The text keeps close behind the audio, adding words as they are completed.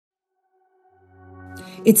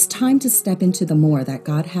It's time to step into the more that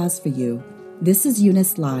God has for you. This is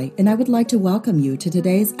Eunice Lai, and I would like to welcome you to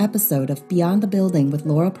today's episode of Beyond the Building with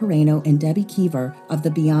Laura Pereno and Debbie Keever of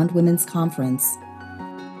the Beyond Women's Conference.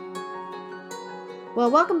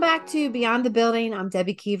 Well, welcome back to Beyond the Building. I'm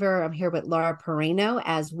Debbie Keever. I'm here with Laura Pereno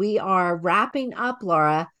as we are wrapping up,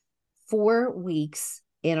 Laura, 4 weeks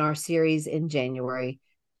in our series in January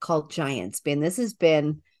called Giants. And this has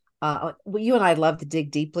been, you and I love to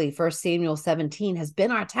dig deeply. 1 Samuel 17 has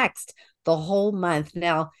been our text the whole month.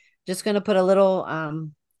 Now, just going to put a little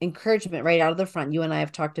encouragement right out of the front. You and I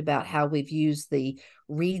have talked about how we've used the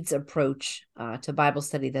reads approach to Bible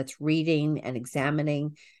study. That's reading and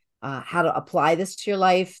examining how to apply this to your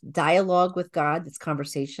life, dialogue with God, this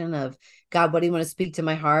conversation of, God, what do you want to speak to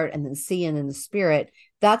my heart? And then seeing in the spirit.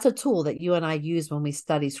 That's a tool that you and I use when we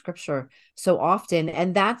study scripture so often.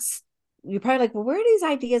 And that's, you're probably like, well, where do these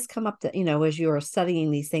ideas come up to, as you are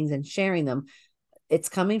studying these things and sharing them? It's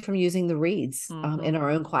coming from using the reads in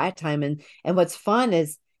our own quiet time. And what's fun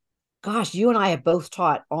is, gosh, you and I have both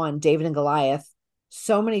taught on David and Goliath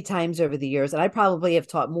so many times over the years. And I probably have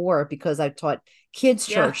taught more because I've taught kids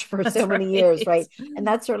church for so many years, right? And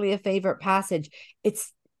that's certainly a favorite passage.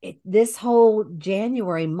 This whole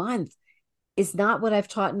January month is not what I've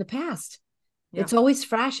taught in the past. Yeah. It's always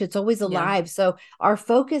fresh. It's always alive. Yeah. So our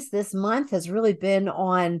focus this month has really been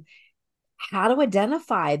on how to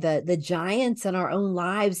identify the giants in our own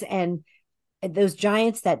lives and those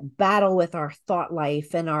giants that battle with our thought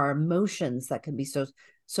life and our emotions that can be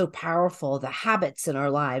so powerful, the habits in our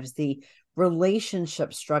lives, the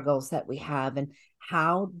relationship struggles that we have, and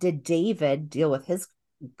how did David deal with his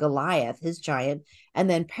Goliath, his giant, and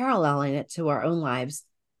then paralleling it to our own lives.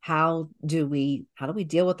 How do we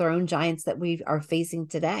deal with our own giants that we are facing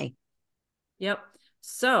today? Yep.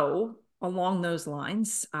 So along those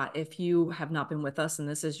lines, if you have not been with us and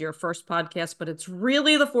this is your first podcast, but it's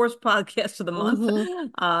really the fourth podcast of the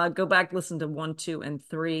month, go back, listen to 1, 2, and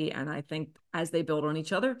 3. And I think as they build on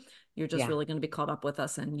each other, you're just really going to be caught up with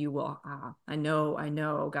us, and you will, I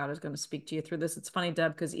know God is going to speak to you through this. It's funny,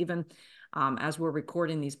 Deb, because even as we're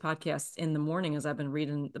recording these podcasts in the morning, as I've been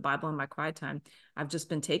reading the Bible in my quiet time, I've just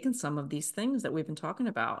been taking some of these things that we've been talking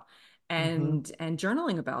about and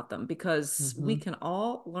journaling about them, because we can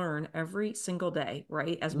all learn every single day,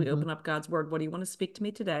 right? As we open up God's word, what do you want to speak to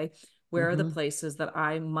me today? Where are the places that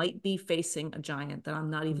I might be facing a giant that I'm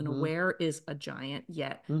not even aware is a giant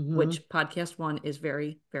yet, which podcast 1 is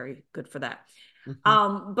very, very good for that.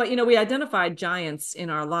 But, we identified giants in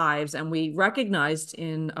our lives, and we recognized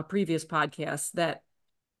in a previous podcast that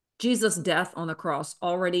Jesus' death on the cross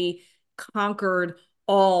already conquered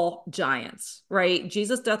all giants, right?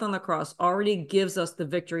 Jesus' death on the cross already gives us the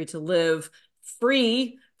victory to live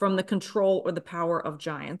free from the control or the power of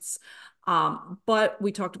giants. But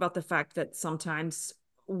we talked about the fact that sometimes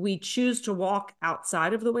we choose to walk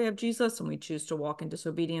outside of the way of Jesus, and we choose to walk in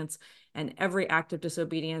disobedience. And every act of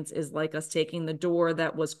disobedience is like us taking the door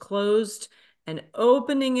that was closed and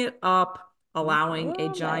opening it up, allowing a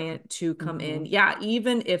giant to come in. Yeah,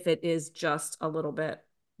 even if it is just a little bit.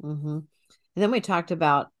 And then we talked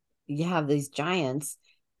about, you have these giants.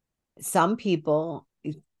 Some people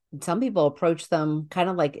approach them kind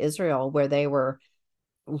of like Israel, where they were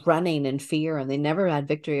running in fear and they never had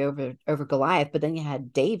victory over Goliath. But then you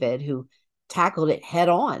had David, who tackled it head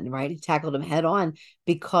on, right? He tackled him head on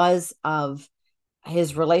because of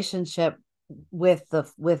his relationship with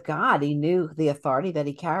God. He knew the authority that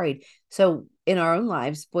he carried. So in our own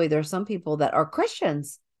lives, boy, there are some people that are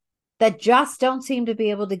Christians that just don't seem to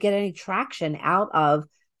be able to get any traction out of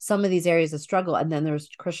some of these areas of struggle. And then there's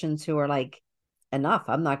Christians who are like, enough,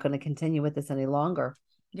 I'm not going to continue with this any longer.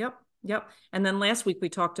 Yep. And then last week we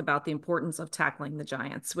talked about the importance of tackling the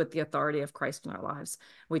giants with the authority of Christ in our lives.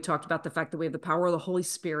 We talked about the fact that we have the power of the Holy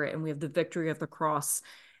Spirit and we have the victory of the cross.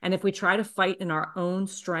 And if we try to fight in our own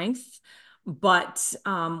strength, but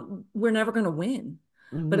we're never going to win.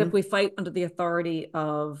 But if we fight under the authority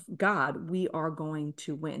of God, we are going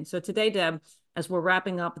to win. So today, Deb, as we're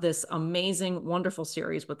wrapping up this amazing, wonderful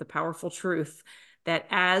series with the powerful truth that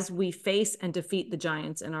as we face and defeat the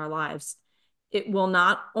giants in our lives, it will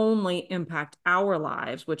not only impact our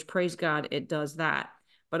lives, which, praise God, it does that,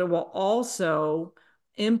 but it will also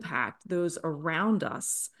impact those around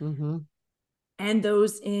us and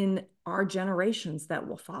those in our generations that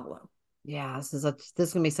will follow. Yeah, this is going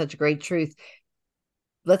to be such a great truth.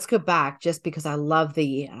 Let's go back, just because I love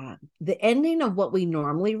the ending of what we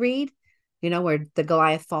normally read, where the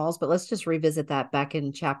Goliath falls. But let's just revisit that back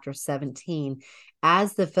in chapter 17.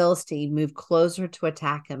 As the Philistine moved closer to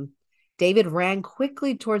attack him, David ran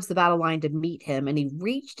quickly towards the battle line to meet him, and he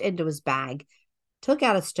reached into his bag took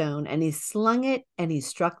out a stone, and he slung it, and he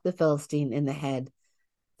struck the Philistine in the head.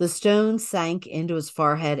 The stone sank into his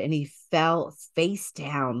forehead, and he fell face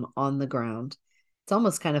down on the ground. It's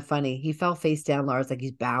almost kind of funny. He fell face down, Lars, like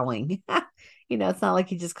he's bowing. It's not like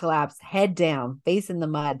he just collapsed, head down, face in the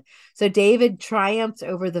mud. So David triumphed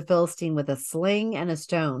over the Philistine with a sling and a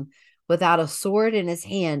stone. Without a sword in his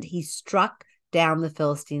hand, he struck down the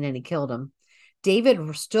Philistine and he killed him.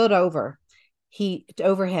 David stood over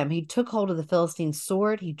him. He took hold of the Philistine's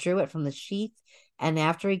sword. He drew it from the sheath. And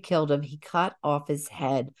after he killed him, he cut off his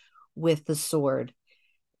head with the sword.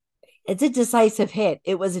 It's a decisive hit.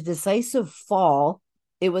 It was a decisive fall.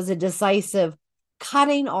 It was a decisive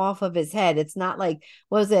cutting off of his head. It's not like,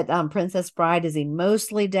 what was it? Princess Bride, is he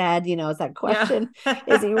mostly dead? It's that question. Yeah.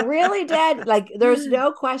 Is he really dead? Like, there's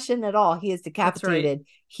no question at all. He is decapitated. Right.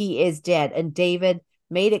 He is dead. And David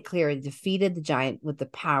made it clear he defeated the giant with the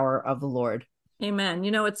power of the Lord. Amen.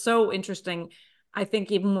 It's so interesting. I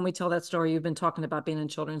think even when we tell that story, you've been talking about being in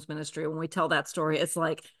children's ministry. When we tell that story, it's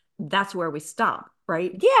like, that's where we stop,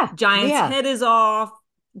 right? Yeah. Giant's head is off,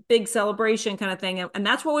 big celebration kind of thing. And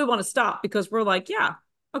that's where we want to stop, because we're like, yeah,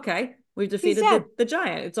 okay, we've defeated the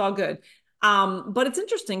giant. It's all good. But it's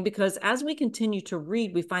interesting because as we continue to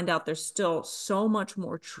read, we find out there's still so much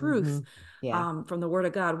more truth from the word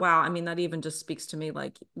of God. Wow. I mean, that even just speaks to me,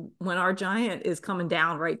 like when our giant is coming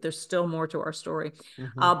down, right, there's still more to our story.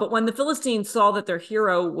 But when the Philistines saw that their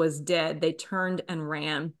hero was dead, they turned and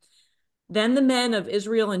ran. Then the men of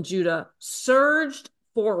Israel and Judah surged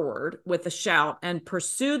forward with a shout and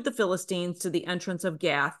pursued the Philistines to the entrance of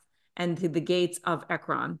Gath and to the gates of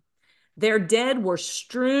Ekron. Their dead were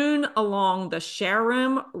strewn along the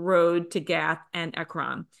Sharim road to Gath and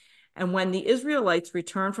Ekron. And when the Israelites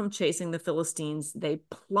returned from chasing the Philistines, they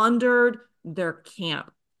plundered their camp.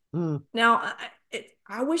 Now,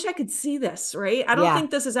 I wish I could see this, right? I don't think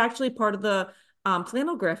this is actually part of the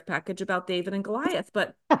flannel graph package about David and Goliath,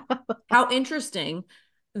 but how interesting.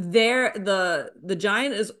 The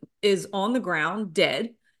giant is on the ground,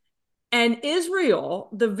 dead. And Israel,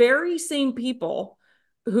 the very same people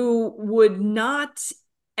who would not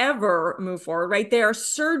ever move forward, right? They are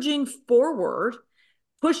surging forward,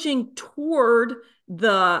 pushing toward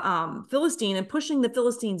the Philistine and pushing the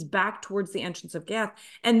Philistines back towards the entrance of Gath.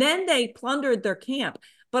 And then they plundered their camp.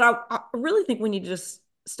 But I really think we need to just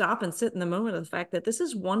stop and sit in the moment of the fact that this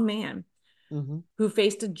is one man who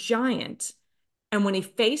faced a giant. And when he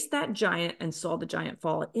faced that giant and saw the giant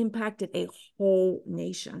fall, it impacted a whole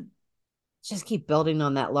nation. Just keep building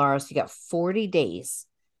on that, Laura. So you got 40 days.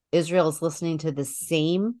 Israel is listening to the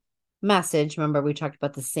same message. Remember, we talked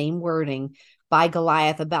about the same wording by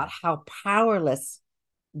Goliath about how powerless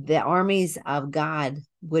the armies of God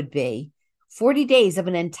would be. 40 days of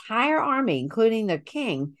an entire army, including their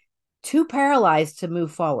king, too paralyzed to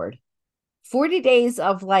move forward. 40 days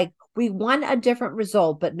of like, we want a different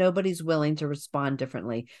result, but nobody's willing to respond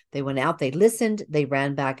differently. They went out, they listened, they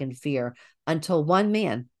ran back in fear until one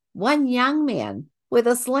young man with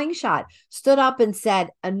a slingshot stood up and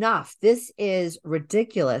said, enough, this is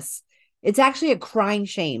ridiculous. It's actually a crying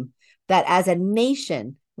shame that as a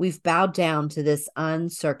nation, we've bowed down to this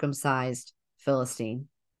uncircumcised Philistine.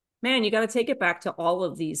 Man, you got to take it back to all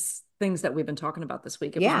of these things that we've been talking about this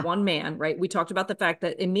week. It was one man, right? We talked about the fact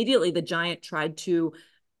that immediately the giant tried to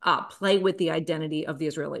play with the identity of the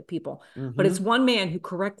Israelite people. But it's one man who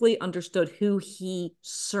correctly understood who he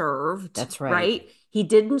served. That's right. He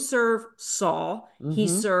didn't serve Saul. He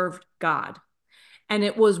served God. And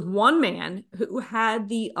it was one man who had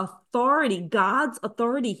the authority, God's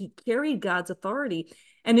authority. He carried God's authority.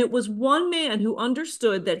 And it was one man who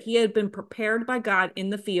understood that he had been prepared by God in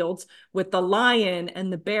the fields with the lion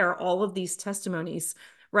and the bear, all of these testimonies,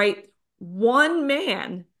 right? One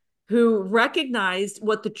man who recognized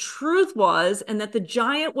what the truth was and that the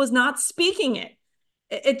giant was not speaking it.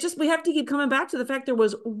 We have to keep coming back to the fact there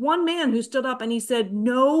was one man who stood up and he said,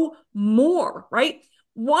 no more, right?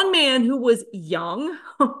 One man who was young,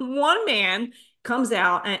 one man comes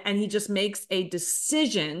out and he just makes a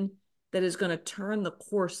decision that is going to turn the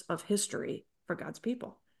course of history for God's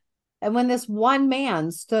people. And when this one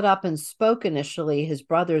man stood up and spoke initially, his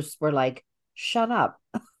brothers were like, shut up.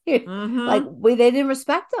 Like they didn't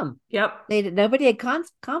respect him. Nobody had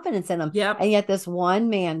confidence in him. And yet this one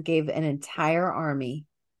man gave an entire army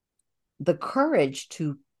the courage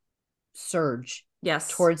to surge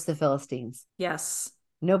towards the Philistines.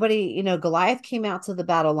 Nobody, Goliath came out to the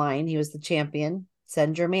battle line. He was the champion.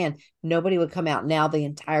 Send your man. Nobody would come out. Now the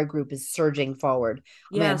entire group is surging forward.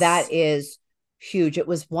 Man, that is huge. It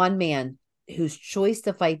was one man whose choice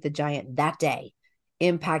to fight the giant that day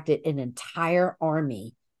impacted an entire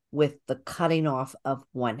army with the cutting off of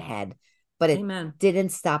one head. But it Amen. didn't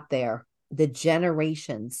stop there. The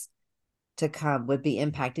generations to come would be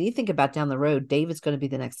impacted. You think about down the road, David's going to be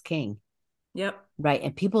the next king, Yep. right?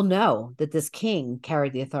 And people know that this king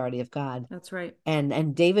carried the authority of God. That's right.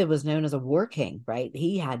 And David was known as a war king, right?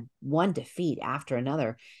 He had one defeat after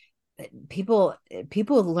another. People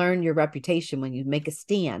learn your reputation when you make a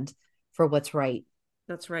stand for what's right.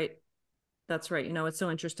 That's right. That's right. It's so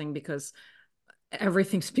interesting because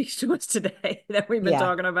everything speaks to us today that we've been Yeah.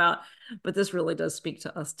 talking about, but this really does speak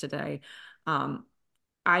to us today. Um,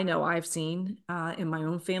 I know I've seen in my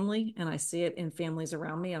own family, and I see it in families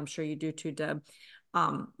around me. I'm sure you do too, Deb.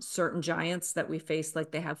 Certain giants that we face,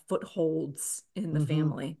 like they have footholds in the Mm-hmm.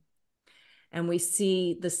 family. And we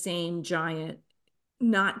see the same giant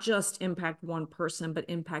not just impact one person, but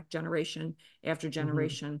impact generation after Mm-hmm.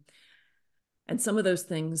 generation. And some of those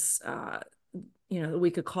things,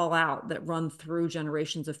 we could call out that run through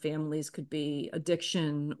generations of families could be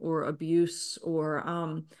addiction or abuse or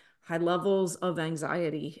high levels of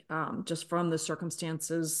anxiety just from the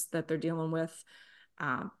circumstances that they're dealing with.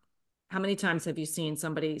 Uh, how many times have you seen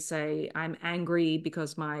somebody say, I'm angry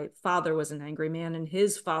because my father was an angry man and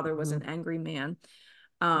his father was Mm-hmm. an angry man?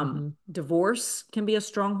 Mm-hmm. Divorce can be a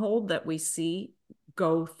stronghold that we see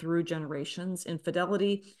go through generations,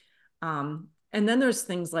 infidelity. And then there's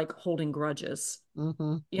things like holding grudges.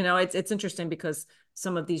 Mm-hmm. It's interesting because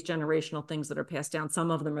some of these generational things that are passed down, some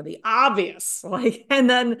of them are the obvious, like, and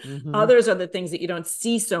then Mm-hmm. others are the things that you don't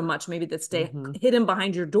see so much, maybe that stay Mm-hmm. hidden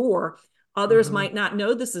behind your door. Others Mm-hmm. might not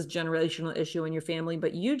know this is a generational issue in your family,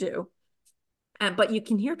 but you do. But you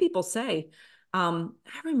can hear people say, I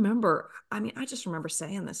just remember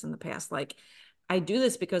saying this in the past, like, I do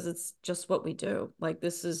this because it's just what we do. Like,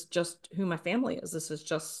 this is just who my family is. This is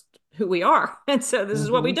just who we are. And so this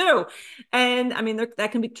is what we Mm-hmm. do. And I mean,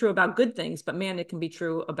 that can be true about good things, but man, it can be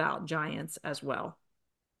true about giants as well.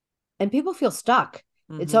 And people feel stuck.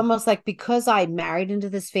 It's Mm-hmm. almost like because I married into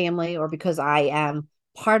this family or because I am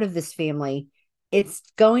part of this family, it's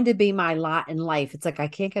going to be my lot in life. It's like I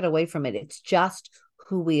can't get away from it. It's just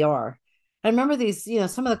who we are. I remember these,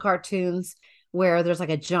 some of the cartoons where there's like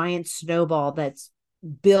a giant snowball that's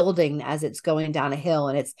building as it's going down a hill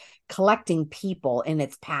and it's collecting people in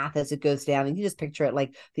its path as it goes down. And you just picture it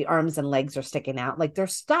like the arms and legs are sticking out, like they're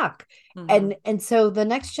stuck. Mm-hmm. And so the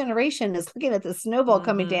next generation is looking at the snowball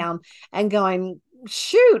coming Mm-hmm. down and going,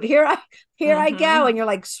 shoot, here I go. Mm-hmm. And you're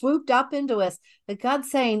like swooped up into us. But God's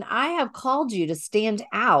saying, I have called you to stand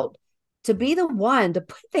out, to be the one to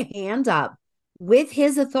put the hand up with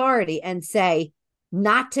his authority and say,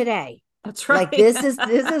 not today. That's Like right. this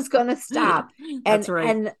is gonna stop. That's And right.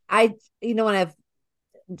 and I, when I've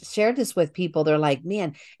shared this with people, they're like,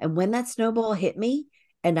 man, and when that snowball hit me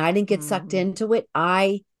and I didn't get sucked Mm-hmm. into it,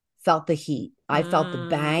 I felt the heat. I felt the Mm-hmm.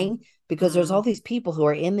 bang because there's all these people who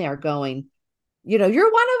are in there going, you're one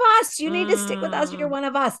of us. You need to stick with us. You're Mm-hmm. one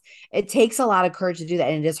of us. It takes a lot of courage to do that.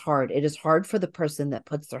 And it is hard. It is hard for the person that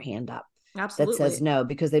puts their hand up, that says Absolutely. no,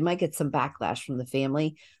 because they might get some backlash from the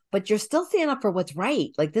family, but you're still standing up for what's right.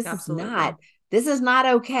 Like Absolutely. this is not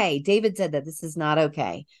okay. David said that this is not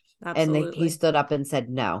okay. And he Absolutely. stood up and said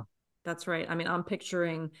no. That's right. I mean, I'm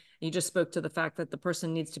picturing, you just spoke to the fact that the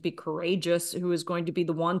person needs to be courageous, who is going to be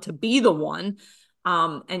the one to be the one.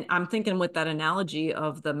 And I'm thinking with that analogy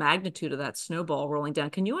of the magnitude of that snowball rolling down.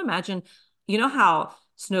 Can you imagine, how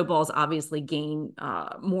snowballs obviously gain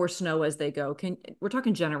more snow as they go? We're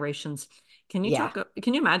talking generations. Yeah.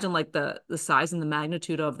 Can you imagine like the size and the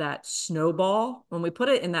magnitude of that snowball? When we put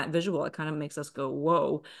it in that visual, it kind of makes us go,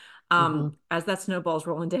 whoa. Mm-hmm. As that snowball's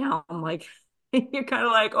rolling down, like you're kind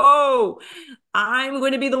of like, oh, I'm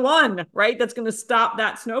going to be the one, right? That's going to stop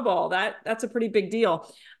that snowball. That's a pretty big deal.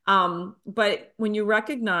 But when you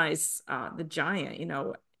recognize the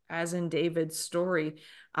giant, as in David's story,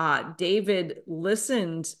 David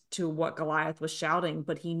listened to what Goliath was shouting,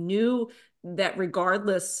 but he knew that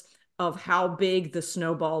regardless of how big the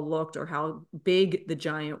snowball looked or how big the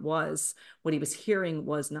giant was, what he was hearing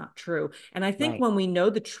was not true. And I think Right. when we know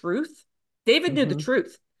the truth, David knew the Mm-hmm.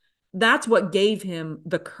 truth. That's what gave him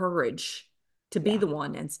the courage to be Yeah. the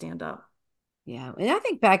one and stand up. Yeah. And I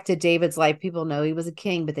think back to David's life, people know he was a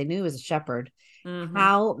king, but they knew he was a shepherd. Mm-hmm.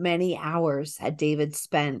 How many hours had David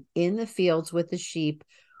spent in the fields with the sheep,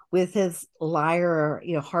 with his lyre,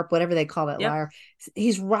 harp, whatever they call it, Yep. lyre?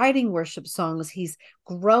 He's writing worship songs. He's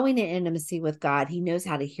growing in intimacy with God. He knows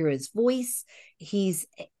how to hear his voice. He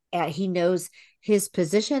knows his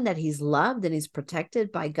position, that he's loved and he's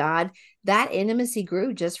protected by God. That intimacy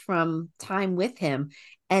grew just from time with him.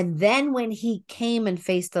 And then when he came and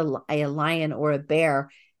faced a lion or a bear,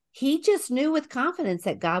 he just knew with confidence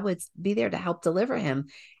that God would be there to help deliver him.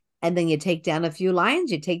 And then you take down a few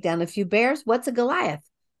lions, you take down a few bears. What's a Goliath?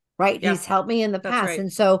 Right? Yeah, He's helped me in the that's past. right.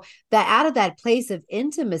 And so that out of that place of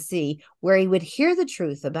intimacy where he would hear the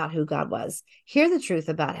truth about who God was, hear the truth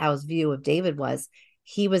about how his view of David was,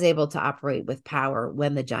 he was able to operate with power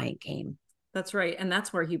when the giant came. That's right. And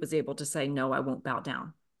that's where he was able to say, no, I won't bow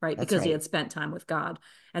down, right? That's Because he right. had spent time with God.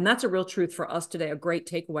 And that's a real truth for us today, a great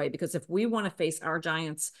takeaway. Because if we want to face our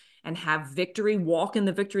giants and have victory, walk in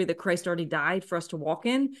the victory that Christ already died for us to walk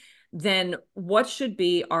in, then what should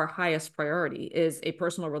be our highest priority is a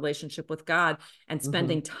personal relationship with God and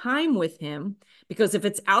spending time with him. Because if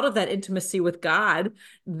it's out of that intimacy with God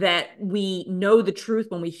that we know the truth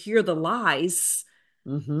when we hear the lies,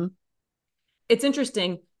 it's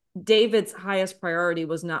interesting. David's highest priority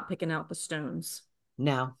was not picking out the stones.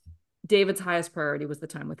 No. David's highest priority was the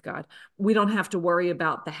time with God. We don't have to worry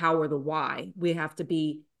about the how or the why. We have to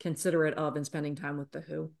be considerate of and spending time with the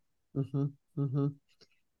who.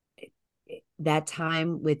 That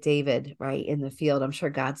time with David, right, in the field, I'm sure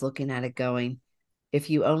God's looking at it going, if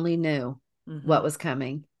you only knew what was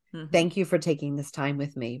coming. Thank you for taking this time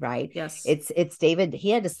with me, right? Yes. It's David, he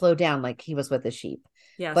had to slow down like he was with the sheep.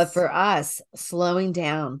 Yes. But for us, slowing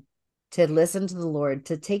down to listen to the Lord,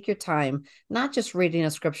 to take your time, not just reading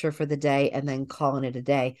a scripture for the day and then calling it a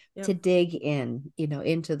day, to dig in,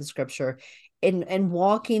 into the scripture and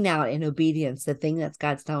walking out in obedience, the thing that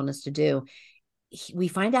God's telling us to do. We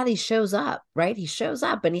find out he shows up, right? He shows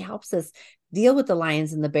up and he helps us deal with the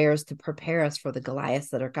lions and the bears to prepare us for the Goliaths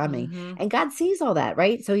that are coming. And God sees all that,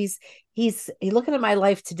 right? So he's looking at my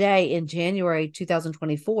life today in January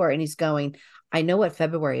 2024, and he's going, I know what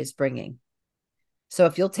February is bringing. So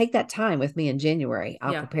if you'll take that time with me in January,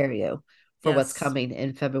 I'll prepare you for what's coming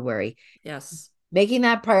in February. Yes. Making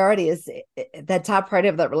that priority is that top priority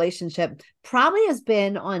of that relationship probably has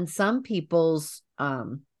been on some people's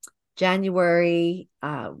January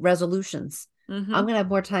resolutions. I'm going to have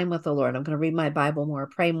more time with the Lord. I'm going to read my Bible more,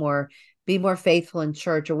 pray more, be more faithful in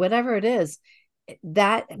church, or whatever it is.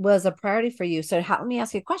 That was a priority for you. So let me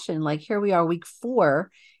ask you a question. Like, here we are, week 4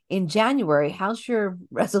 in January. How's your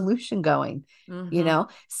resolution going?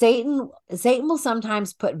 Satan will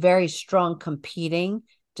sometimes put very strong competing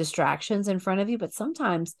distractions in front of you, but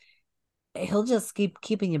sometimes he'll just keep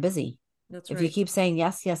keeping you busy. That's if right. you keep saying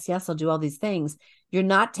yes, yes, yes, I'll do all these things, you're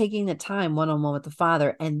not taking the time one-on-one with the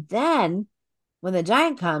Father. And then when the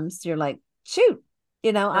giant comes, you're like, shoot,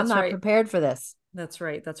 I'm not prepared for this. That's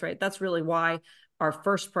right. That's right. That's really why our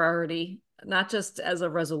first priority, not just as a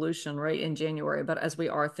resolution, right, in January, but as we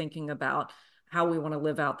are thinking about how we want to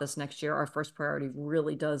live out this next year, our first priority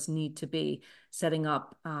really does need to be setting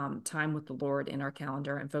up time with the Lord in our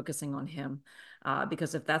calendar and focusing on him.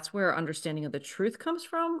 Because if that's where understanding of the truth comes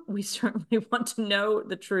from, we certainly want to know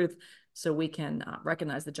the truth so we can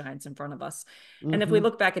recognize the giants in front of us. And if we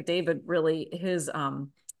look back at David, really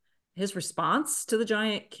his response to the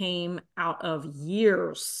giant came out of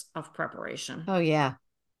years of preparation. Oh, yeah.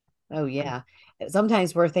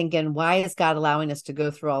 Sometimes we're thinking, why is God allowing us to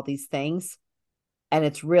go through all these things? And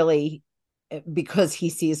it's really because he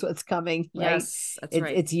sees what's coming, right? Yes, that's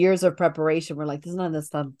right. It's years of preparation. We're like, none of this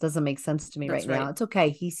stuff doesn't make sense to me That's right now. It's okay.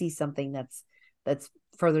 He sees something that's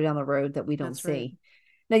further down the road that we don't see. Right.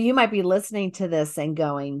 Now, you might be listening to this and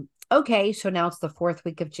going, okay, so now it's the 4th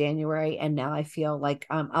week of January, and now I feel like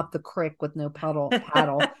I'm up the creek with no paddle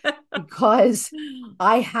because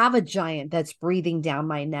I have a giant that's breathing down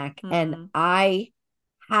my neck, and I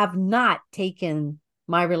have not taken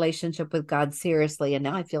my relationship with God seriously, and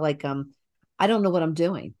now I feel like I don't know what I'm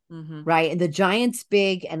doing, right? And the giant's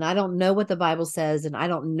big, and I don't know what the Bible says, and I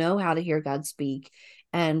don't know how to hear God speak,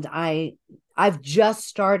 and I've just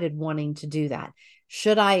started wanting to do that.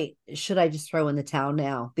 Should I just throw in the towel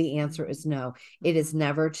now? The answer is no. It is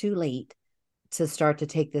never too late to start to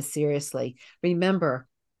take this seriously. Remember,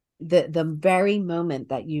 the very moment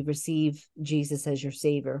that you receive Jesus as your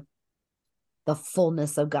Savior, the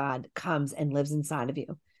fullness of God comes and lives inside of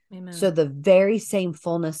you. Amen. So the very same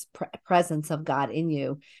fullness presence of God in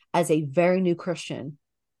you as a very new Christian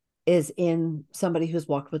is in somebody who's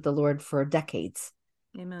walked with the Lord for decades.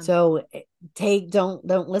 Amen. So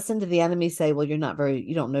don't listen to the enemy say, well, you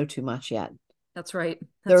don't know too much yet. That's right.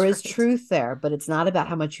 There is truth there, but it's not about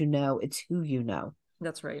how much you know, it's who you know.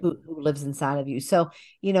 That's right. Who lives inside of you. So,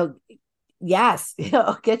 yes,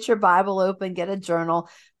 get your Bible open, get a journal,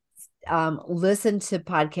 listen to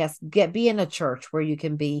podcasts, be in a church where you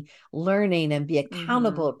can be learning and be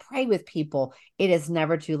accountable, pray with people. It is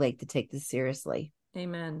never too late to take this seriously.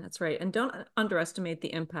 Amen. That's right. And don't underestimate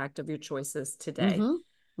the impact of your choices today.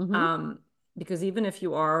 Because even if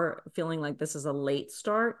you are feeling like this is a late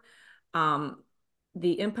start,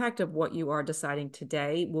 the impact of what you are deciding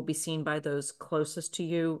today will be seen by those closest to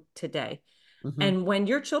you today. Mm-hmm. And when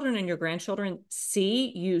your children and your grandchildren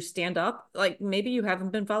see you stand up, like maybe you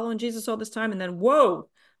haven't been following Jesus all this time, and then whoa,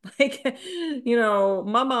 like,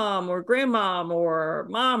 my mom or grandmom or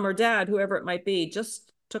mom or dad, whoever it might be,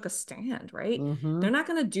 just took a stand, right? Mm-hmm. They're not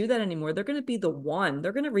going to do that anymore. They're going to be the one.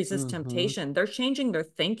 They're going to resist Mm-hmm. temptation. They're changing their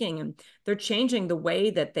thinking, and they're changing the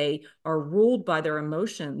way that they are ruled by their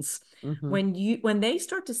emotions. Mm-hmm. When they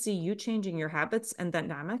start to see you changing your habits and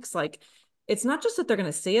dynamics, like, it's not just that they're going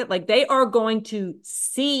to see it, like they are going to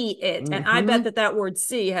see it. And I bet Mm-hmm. that word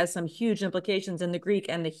see has some huge implications in the Greek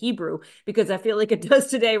and the Hebrew, because I feel like it does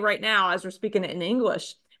today right now as we're speaking it in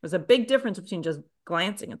English. There's a big difference between just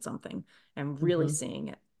glancing at something and really Mm-hmm. seeing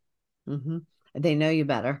it. Mm-hmm. They know you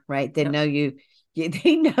better, right? They Yep. know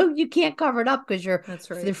they know you can't cover it up because That's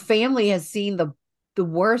right. their family has seen the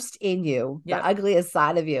worst in you, the Yep. ugliest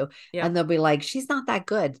side of you, and Yep. they'll be like, "She's not that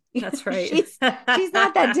good. That's right. She's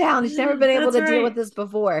not that down. She's never been able That's to deal with right. this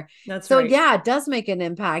before." That's So right. yeah, it does make an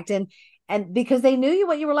impact, and because they knew you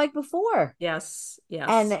what you were like before. Yes.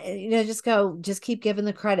 And Yes. just keep giving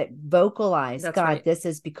the credit, vocalize, That's God, right. this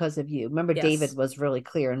is because of you. Remember, David Yes. was really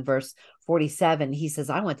clear in verse 47. He says,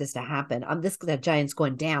 I want this to happen. That giant's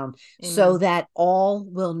going down so Amen. that all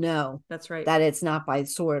will know That's right. that it's not by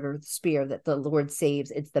sword or spear that the Lord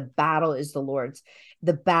saves. It's the battle is the Lord's.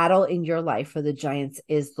 The battle in your life for the giants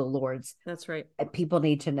is the Lord's. That's right. And people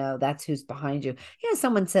need to know that's who's behind you.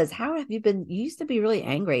 Someone says, how have you been? You used to be really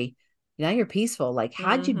angry. Now you're peaceful. Like,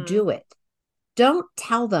 how'd you Mm-hmm. do it? Don't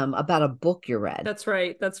tell them about a book you read. That's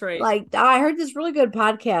right. That's right. Like, oh, I heard this really good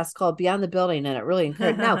podcast called Beyond the Building, and it really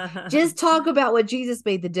encouraged. No, just talk about what Jesus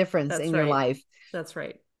made the difference That's in your right. life. That's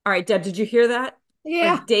right. All right, Deb, did you hear that?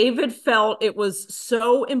 Yeah. Like, David felt it was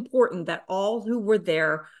so important that all who were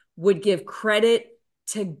there would give credit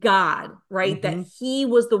to God, right? Mm-hmm. That he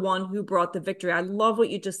was the one who brought the victory. I love what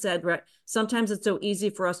you just said, right? Sometimes it's so easy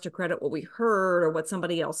for us to credit what we heard or what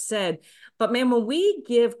somebody else said. But man, when we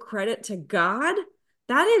give credit to God,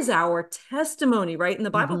 that is our testimony, right? And the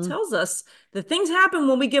Bible Mm-hmm. tells us that things happen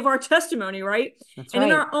when we give our testimony, right? That's And in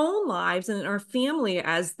right. our own lives and in our family,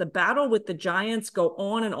 as the battle with the giants go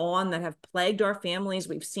on that have plagued our families,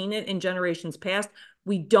 we've seen it in generations past.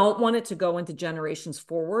 We don't want it to go into generations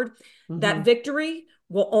forward. Mm-hmm. That victory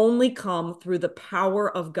will only come through the power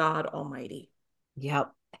of God Almighty.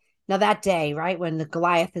 Yep. Now that day, right when the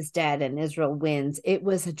Goliath is dead and Israel wins, it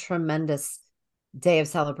was a tremendous day of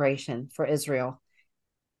celebration for Israel.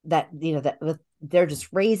 That they're just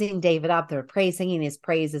raising David up, they're singing his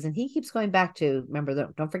praises, and he keeps going back to,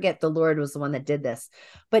 remember, don't forget the Lord was the one that did this.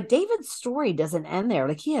 But David's story doesn't end there.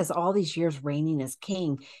 Like, he has all these years reigning as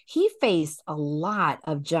king. He faced a lot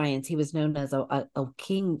of giants. He was known as a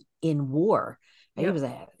king in war. Yep.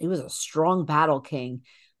 He was a strong battle king.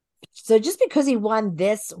 So just because he won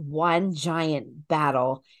this one giant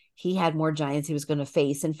battle, he had more giants he was going to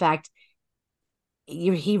face. In fact,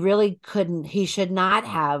 he really couldn't, he should not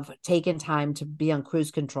have taken time to be on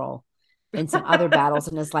cruise control in some other battles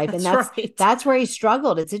in his life. And That's right. that's where he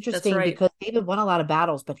struggled. It's That's interesting right. because David won a lot of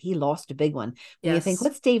battles, but he lost a big one. When you think, Yes.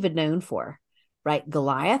 what's David known for? Right,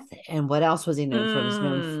 Goliath, and what else was he known for?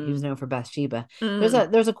 He was Mm, known for Bathsheba.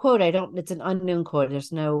 mm. There's a quote, I don't, it's an unknown quote,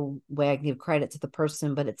 there's no way I can give credit to the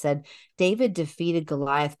person, but it said David defeated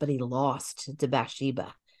Goliath, but he lost to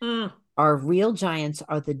Bathsheba. Mm. Our real giants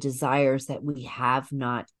are the desires that we have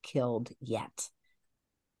not killed yet.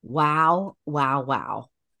 Wow, wow, wow.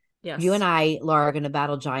 You and Yes. I, Laura, are going to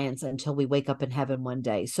battle giants until we wake up in heaven one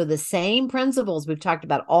day. So the same principles we've talked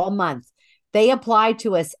about all month, they apply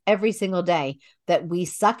to us every single day, that we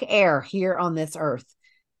suck air here on this earth.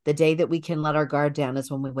 The day that we can let our guard down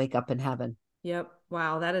is when we wake up in heaven. Yep.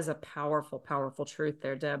 Wow. That is a powerful, powerful truth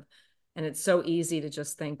there, Deb. And it's so easy to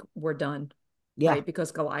just think we're done, Yeah. right?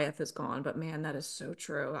 Because Goliath is gone. But man, that is so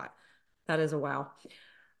true. That is a wow.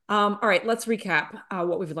 All right, let's recap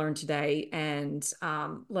what we've learned today. And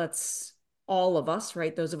let's, all of us,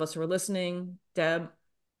 right? Those of us who are listening, Deb,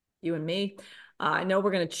 you and me, I know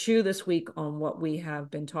we're going to chew this week on what we have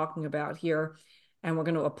been talking about here, and we're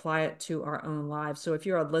going to apply it to our own lives. So if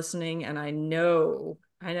you're listening, and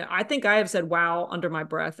I think I have said wow under my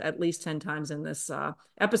breath at least 10 times in this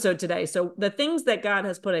episode today. So the things that God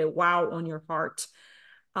has put a wow on your heart,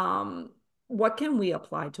 um, what can we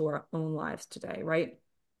apply to our own lives today, right?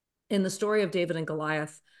 In the story of David and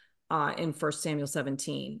Goliath in 1 Samuel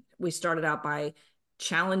 17, we started out by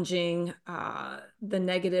challenging the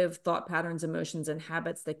negative thought patterns, emotions, and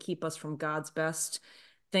habits that keep us from God's best,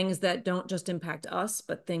 things that don't just impact us,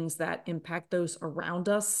 but things that impact those around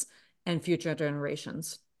us and future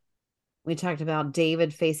generations. We talked about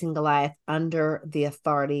David facing Goliath under the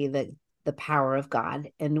authority, the power of God.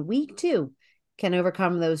 And we too can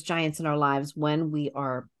overcome those giants in our lives when we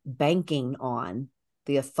are banking on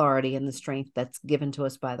the authority and the strength that's given to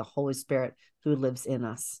us by the Holy Spirit who lives in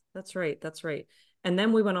us. That's right. That's right. And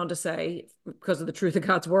then we went on to say, because of the truth of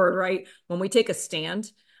God's word, right? When we take a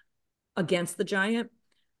stand against the giant,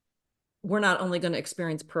 we're not only going to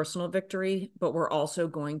experience personal victory, but we're also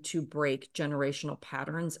going to break generational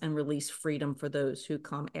patterns and release freedom for those who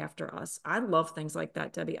come after us. I love things like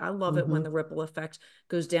that, Debbie. I love it when the ripple effect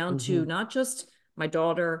goes down to not just my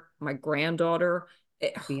daughter, my granddaughter,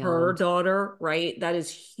 her daughter, right? That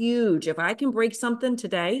is huge. If I can break something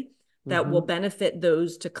today that will benefit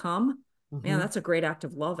those to come, man, that's a great act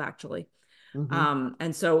of love, actually.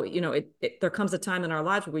 And so, there comes a time in our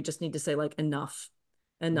lives where we just need to say, like, enough.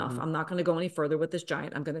 I'm not going to go any further with this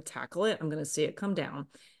giant. I'm going to tackle it. I'm going to see it come down.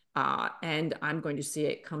 And I'm going to see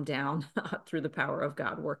it come down through the power of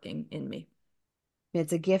God working in me.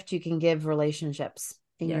 It's a gift you can give relationships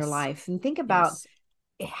in your life. And think about,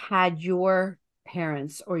 had your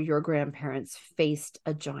parents or your grandparents faced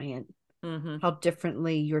a giant, how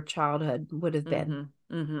differently your childhood would have been.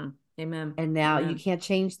 Amen. And now you can't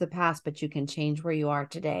change the past, but you can change where you are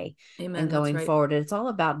today. Amen. And going forward. It's all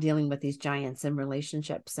about dealing with these giants in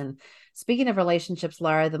relationships. And speaking of relationships,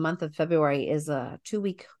 Laura, the month of February is a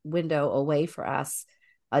 2-week window away for us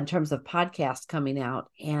in terms of podcasts coming out.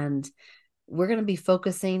 And we're going to be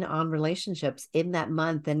focusing on relationships in that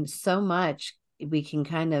month. And so much we can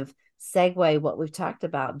kind of segue what we've talked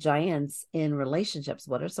about, giants in relationships.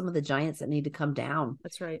 What are some of the giants that need to come down?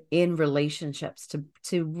 That's right. In relationships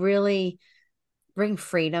to really bring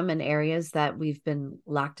freedom in areas that we've been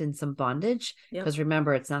locked in some bondage. Because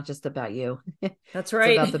remember, it's not just about you. That's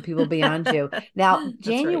right. It's about the people beyond you. Now,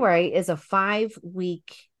 January is a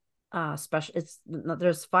 5-week special.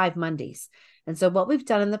 There's 5 Mondays. And so what we've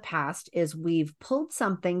done in the past is we've pulled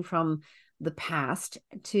something from the past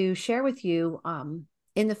to share with you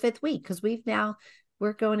in the 5th week, because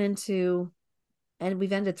we're going into, and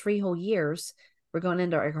we've ended 3 whole years. We're going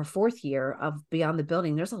into our 4th year of Beyond the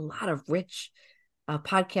Building. There's a lot of rich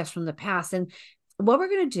podcasts from the past. And what we're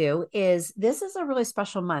going to do is, this is a really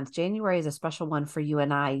special month. January is a special one for you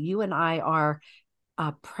and I. You and I are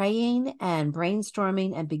praying and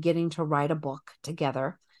brainstorming and beginning to write a book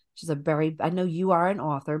together, which is I know you are an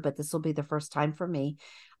author, but this will be the first time for me,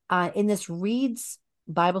 in this Reads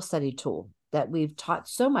Bible study tool that we've taught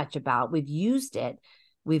so much about. We've used it.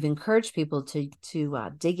 We've encouraged people to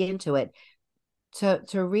dig into it, to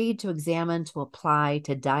read, to examine, to apply,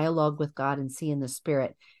 to dialogue with God and see in the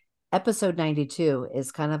Spirit. Episode 92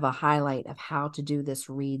 is kind of a highlight of how to do this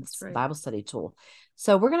Reads Bible study tool.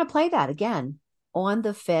 So we're going to play that again on the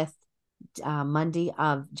 5th Monday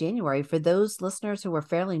of January. For those listeners who are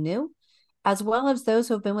fairly new, as well as those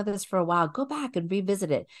who have been with us for a while, go back and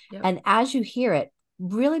revisit it. And as you hear it,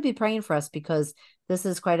 really be praying for us, because this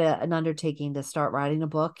is quite an undertaking to start writing a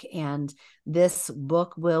book. And this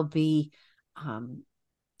book will be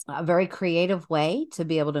a very creative way to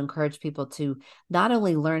be able to encourage people to not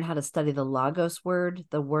only learn how to study the Logos word,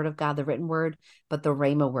 the word of God, the written word, but the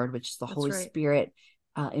Rhema word, which is the Holy Spirit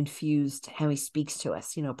infused, how he speaks to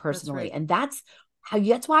us, personally. And that's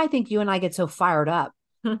why I think you and I get so fired up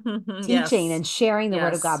teaching and sharing the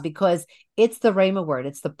word of God, because it's the Rhema word.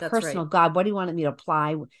 It's the personal God. What do you want me to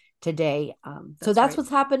apply today? So that's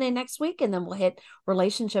what's happening next week. And then we'll hit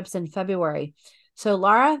relationships in February. So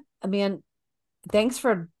Laura, thanks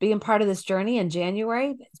for being part of this journey in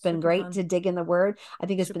January. It's been great to dig in the word. I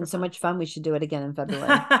think it's been so much fun. We should do it again in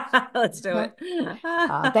February. Let's do it.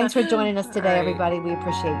 Thanks for joining us today, everybody. We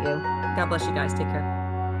appreciate you. God bless you guys. Take care.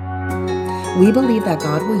 We believe that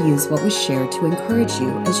God will use what was shared to encourage you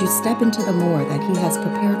as you step into the more that he has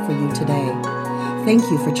prepared for you today. Thank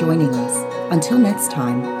you for joining us. Until next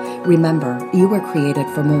time, remember, you were created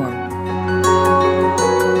for more.